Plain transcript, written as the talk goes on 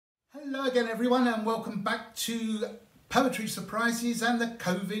Hello again everyone, and welcome back to Poetry Surprises and the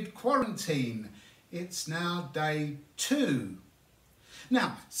COVID quarantine. It's now day 2.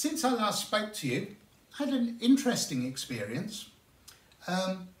 Now, since I last spoke to you, I had an interesting experience.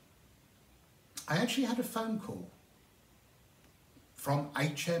 I actually had a phone call from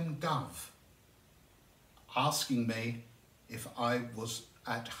HM.gov asking me if I was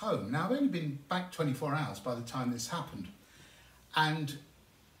at home. Now, I've only been back 24 hours by the time this happened, and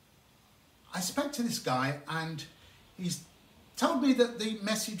I spoke to this guy and he's told me that the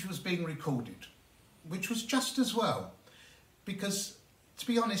message was being recorded, which was just as well, because to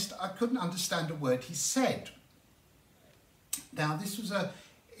be honest, I couldn't understand a word he said. Now, this was an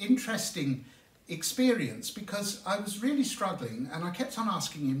interesting experience because I was really struggling and I kept on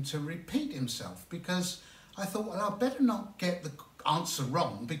asking him to repeat himself, because I thought, well, I better not get the answer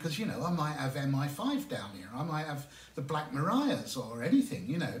wrong, because, you know, I might have MI5 down here, I might have the Black Mariahs or anything,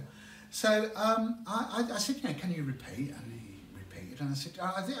 you know. So I said, you know, can you repeat? And he repeated, and I said,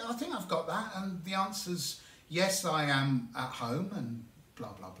 I think I've got that. And the answer's yes, I am at home, and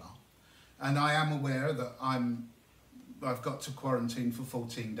blah, blah, blah. And I am aware that I've got to quarantine for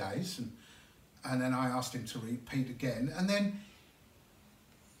 14 days. And then I asked him to repeat again. And then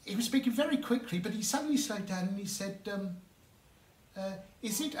he was speaking very quickly, but he suddenly slowed down and he said,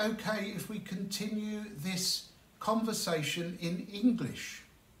 is it okay if we continue this conversation in English?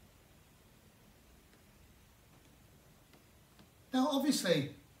 Now,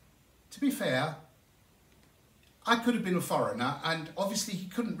 obviously, to be fair, I could have been a foreigner, and obviously he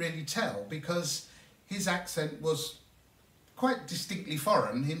couldn't really tell because his accent was quite distinctly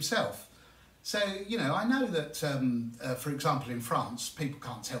foreign himself. So, you know, I know that, for example, in France, people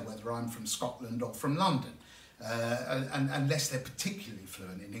can't tell whether I'm from Scotland or from London, and unless they're particularly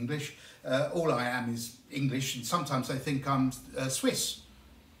fluent in English. All I am is English, and sometimes they think I'm Swiss,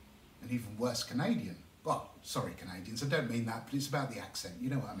 and even worse, Canadian. Well, sorry, Canadians, I don't mean that, but it's about the accent, you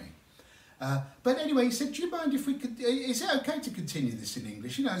know what I mean. But anyway, he said, do you mind if we could, is it okay to continue this in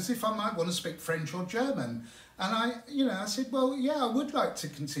English? You know, as if I might want to speak French or German. And I said, well, yeah, I would like to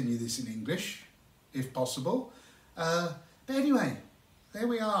continue this in English, if possible. But anyway, there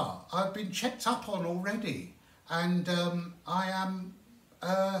we are. I've been checked up on already. And I am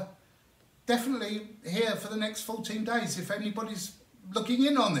definitely here for the next 14 days if anybody's looking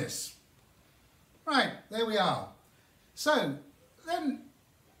in on this. Right, there we are. So then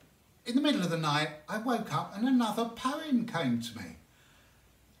in the middle of the night, I woke up and another poem came to me.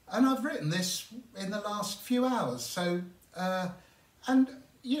 And I've written this in the last few hours. So, and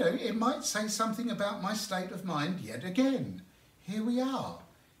you know, it might say something about my state of mind yet again. Here we are.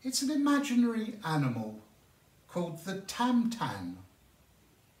 It's an imaginary animal called the Tamtan.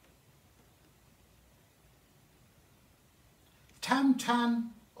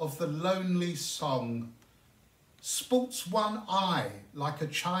 Tamtan of the lonely song sports one eye like a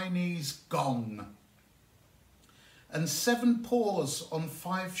Chinese gong, and 7 paws on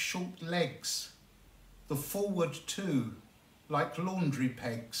 5 short legs, the forward 2 like laundry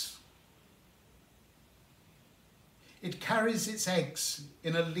pegs. It carries its eggs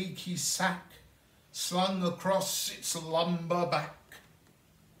in a leaky sack slung across its lumbar back,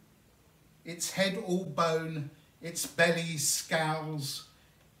 its head all bone, its belly scowls.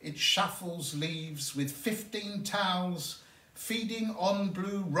 It shuffles leaves with 15 towels, feeding on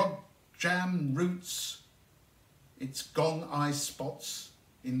blue Rogjam roots. Its gong eye spots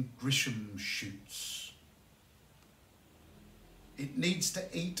in Grisham shoots. It needs to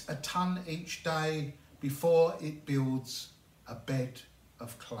eat a ton each day before it builds a bed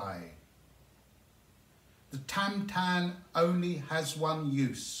of clay. The Tamtan only has one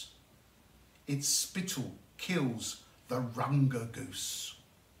use. Its spittle kills the Rungergoose.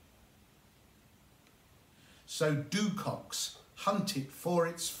 So Doococks hunt it for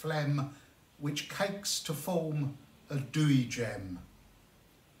its phlegm, which cakes to form a Dooeygem.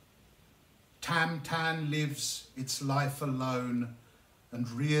 Tamtan lives its life alone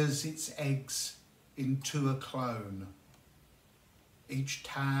and rears its eggs into a clone. Each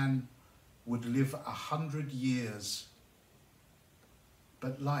tan would live 100 years,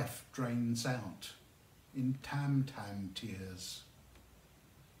 but life drains out in Tamtan tears.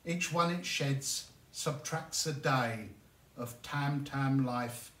 Each one it sheds subtracts a day of Tamtan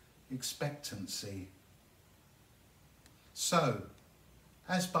life expectancy. So,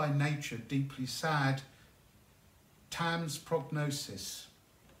 as by nature deeply sad, Tam's prognosis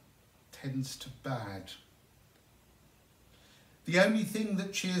tends to bad. The only thing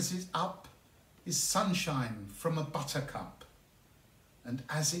that cheers it up is sunshine from a buttercup, and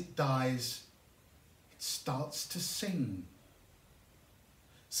as it dies, it starts to sing.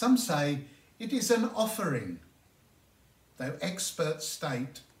 Some say it is an offering, though experts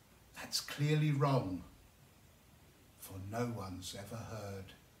state that's clearly wrong, for no one's ever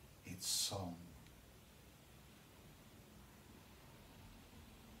heard its song.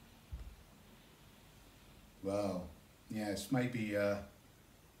 Well, yes, maybe a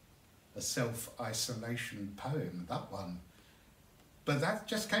self-isolation poem, that one. But that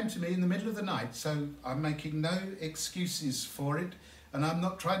just came to me in the middle of the night, so I'm making no excuses for it, and I'm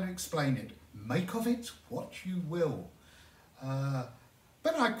not trying to explain it. Make of it what you will.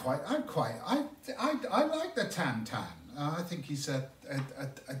 But I like the Tamtan. I think he's a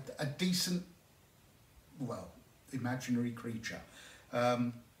decent, well, imaginary creature.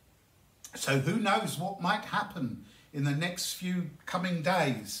 So who knows what might happen in the next few coming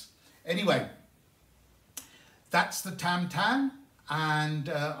days. Anyway, that's the Tamtan, and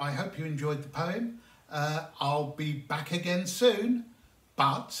I hope you enjoyed the poem. I'll be back again soon,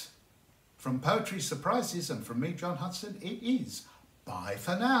 but from Poetry Surprises and from me, John Hudson, it is bye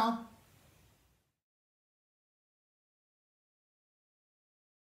for now.